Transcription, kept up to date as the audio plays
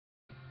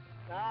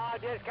No,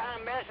 just kind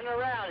of messing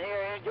around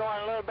here,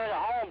 enjoying a little bit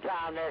of home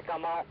time there,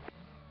 come on.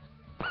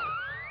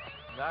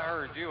 I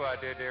heard you, I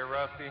did there,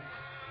 Rusty.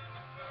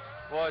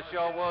 Well, it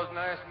sure was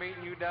nice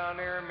meeting you down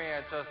there in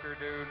Manchester,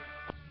 dude.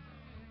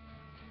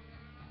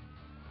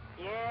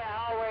 Yeah,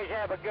 I always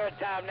have a good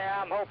time there.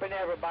 I'm hoping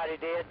everybody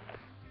did.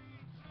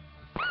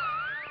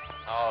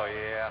 Oh,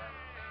 yeah.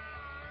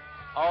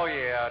 Oh,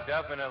 yeah,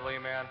 definitely,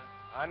 man.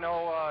 I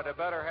know the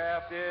better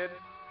half did.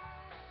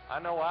 I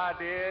know I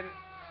did.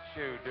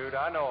 Shoot, dude,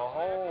 I know a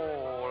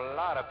whole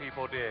lot of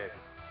people did.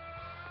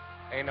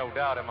 Ain't no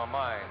doubt in my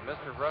mind.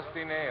 Mr.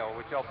 Rusty Nail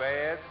with your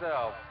bad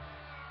self.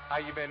 How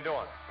you been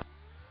doing?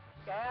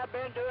 Yeah, I've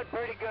been doing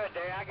pretty good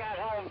there. I got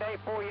home day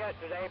 4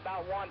 yesterday,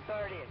 about 1:30.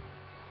 And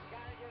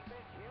kind of just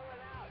been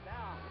chilling out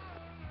now.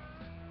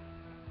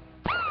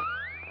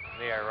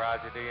 Yeah,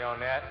 Roger D on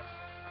that.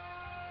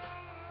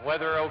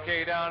 Weather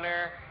okay down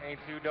there? Ain't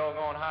too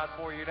doggone hot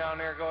for you down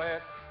there? Go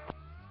ahead.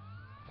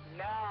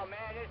 No,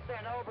 man, it's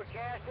been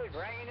overcasted,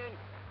 raining,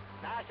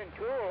 nice and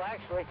cool,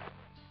 actually.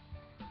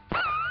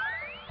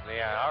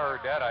 Yeah, I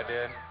heard that, I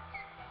did.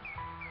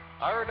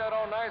 I heard that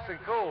all nice and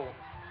cool.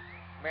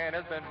 Man,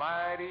 it's been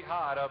mighty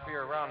hot up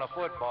here around the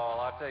football,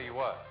 I'll tell you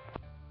what.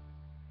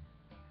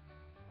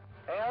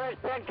 Well,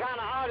 it's been kind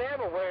of hot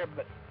everywhere,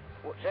 but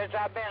since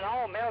I've been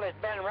home, hell, it's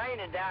been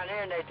raining down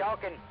here, and they're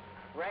talking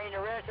rain the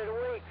rest of the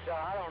week, so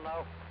I don't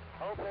know.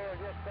 Hopefully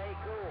it'll just stay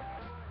cool.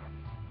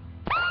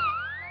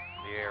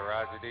 Yeah,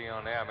 Roger D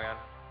on that, man.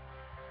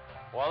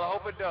 Well, I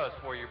hope it does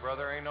for you,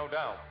 brother, ain't no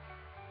doubt.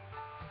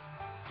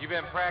 You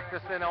been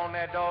practicing on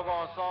that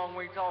doggone song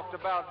we talked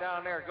about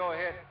down there? Go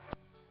ahead.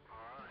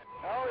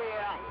 Oh,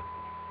 yeah.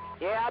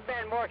 Yeah, I've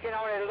been working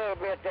on it a little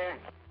bit there.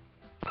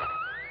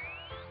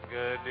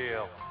 Good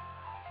deal.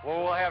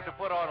 Well, we'll have to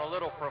put on a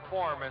little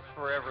performance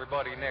for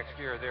everybody next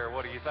year there.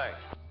 What do you think?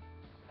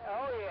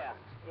 Oh, yeah.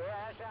 Yeah,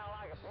 that sounds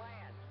like a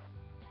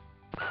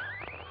plan.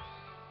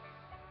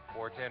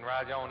 410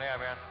 Roger on there,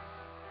 man.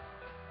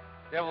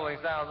 Definitely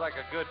sounds like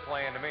a good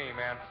plan to me,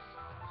 man.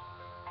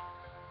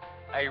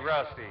 Hey,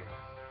 Rusty,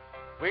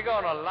 we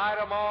gonna light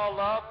them all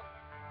up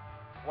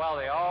while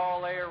they all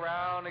lay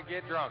around and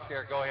get drunk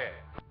there. Go ahead.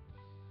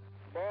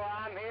 Boy,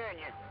 I'm hearing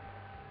you.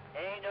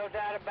 Ain't no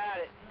doubt about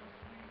it.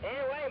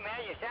 Anyway,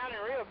 man, you're sounding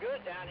real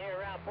good down here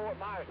around Fort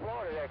Myers,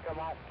 Florida there. Come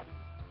on.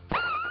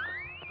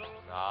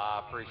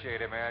 I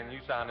appreciate it, man. You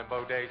sounding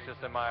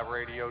bodacious in my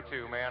radio,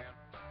 too, man.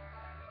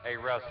 Hey,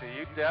 Rusty,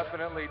 you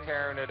definitely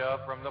tearing it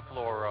up from the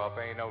floor up.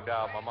 Ain't no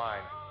doubt in my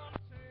mind.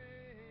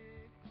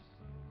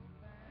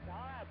 All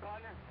right,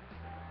 partner.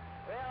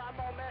 Well, I'm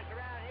going to mess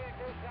around here and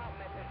do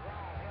something if it's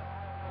wrong. Hell,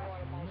 I don't know what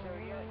I'm going to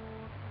do yet.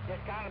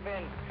 Just kind of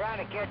been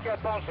trying to catch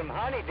up on some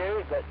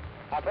honeydews, but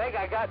I think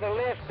I got the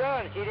list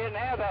done. She didn't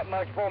have that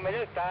much for me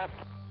this time.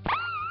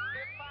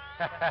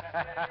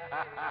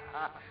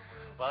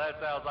 Well, that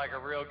sounds like a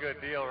real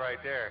good deal right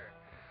there.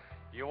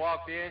 You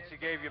walked in, she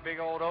gave you big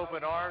old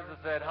open arms and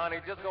said, honey,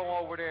 just go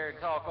over there and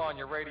talk on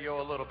your radio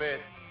a little bit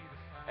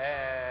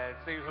and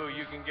see who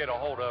you can get a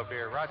hold of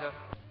there. Roger?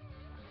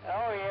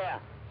 Oh, yeah.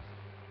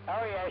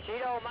 Oh, yeah. She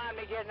don't mind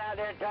me getting out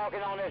there and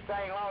talking on this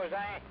thing as long as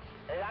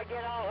I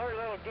get all her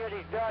little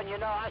duties done. You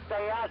know, I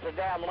stay out so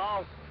damn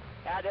long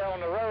out there on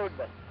the road,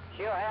 but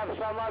she'll have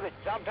some of it.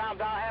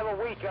 Sometimes I'll have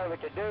a week of it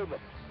to do, but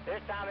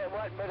this time it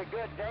wasn't but a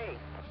good day.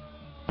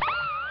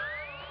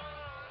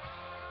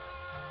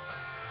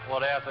 Well,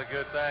 that's a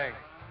good thing.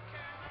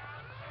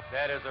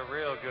 That is a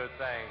real good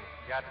thing.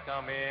 Got to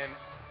come in,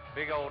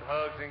 big old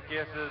hugs and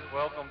kisses,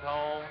 welcomed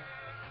home,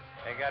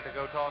 and got to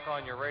go talk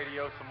on your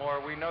radio some more.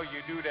 We know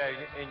you do that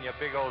in your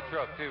big old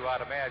truck, too,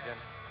 I'd imagine.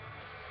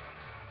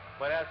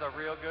 But that's a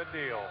real good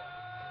deal.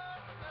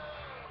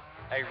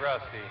 Hey,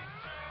 Rusty,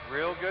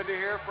 real good to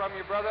hear from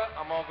you, brother.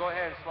 I'm going to go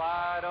ahead and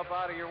slide up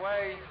out of your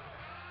way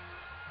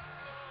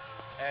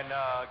and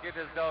get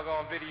this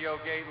doggone video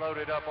gate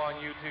loaded up on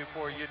YouTube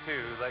for you,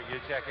 too. Let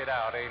you check it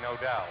out, ain't no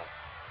doubt.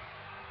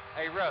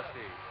 Hey,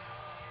 Rusty,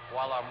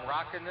 while I'm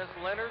rocking this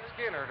Leonard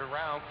Skinner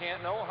around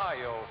Canton,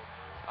 Ohio,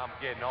 I'm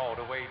getting all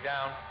the way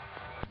down.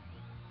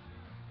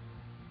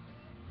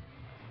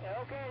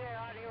 Yeah, okay there,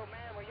 audio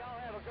man. Well, y'all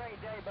have a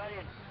great day, buddy.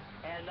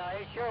 And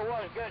it sure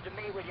was good to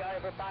meet with y'all,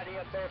 everybody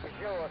up there for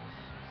sure.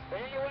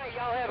 But anyway,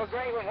 y'all have a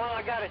great one while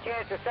I got a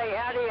chance to say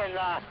howdy, and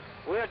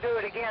we'll do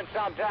it again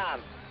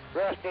sometime.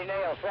 Rusty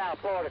Nail, South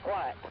Florida,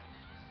 quiet.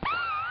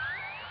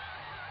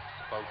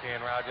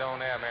 410 Roger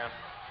on there, man.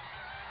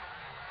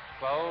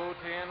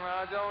 410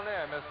 Roger on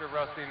there, Mr.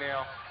 Rusty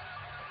Nail.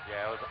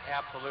 Yeah, it was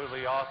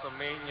absolutely awesome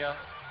meeting you,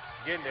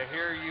 getting to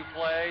hear you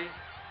play,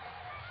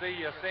 see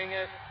you sing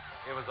it.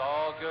 It was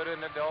all good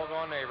in the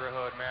doggone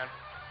neighborhood, man.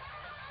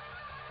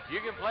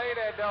 You can play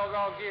that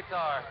doggone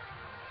guitar.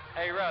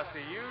 Hey,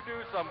 Rusty, you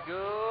do some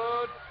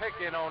good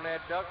picking on that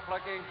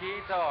duck-plucking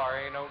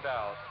guitar, ain't no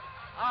doubt.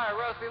 All right,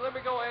 Rusty, let me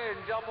go ahead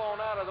and jump on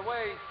out of the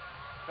way,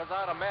 because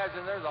I'd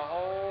imagine there's a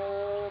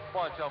whole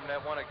bunch of them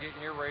that want to get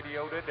in your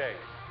radio today.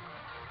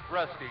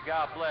 Rusty,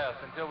 God bless.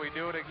 Until we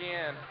do it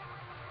again,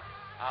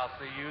 I'll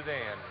see you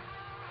then.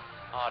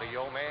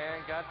 Audio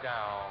man got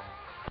down.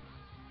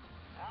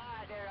 All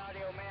right there,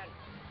 audio man.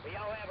 Well,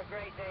 y'all have a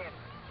great day. And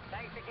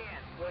thanks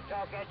again. We'll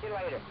talk at you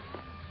later.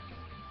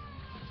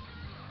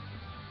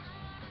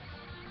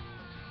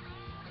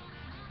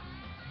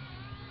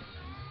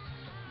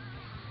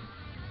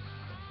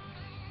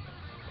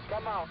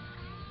 Come on.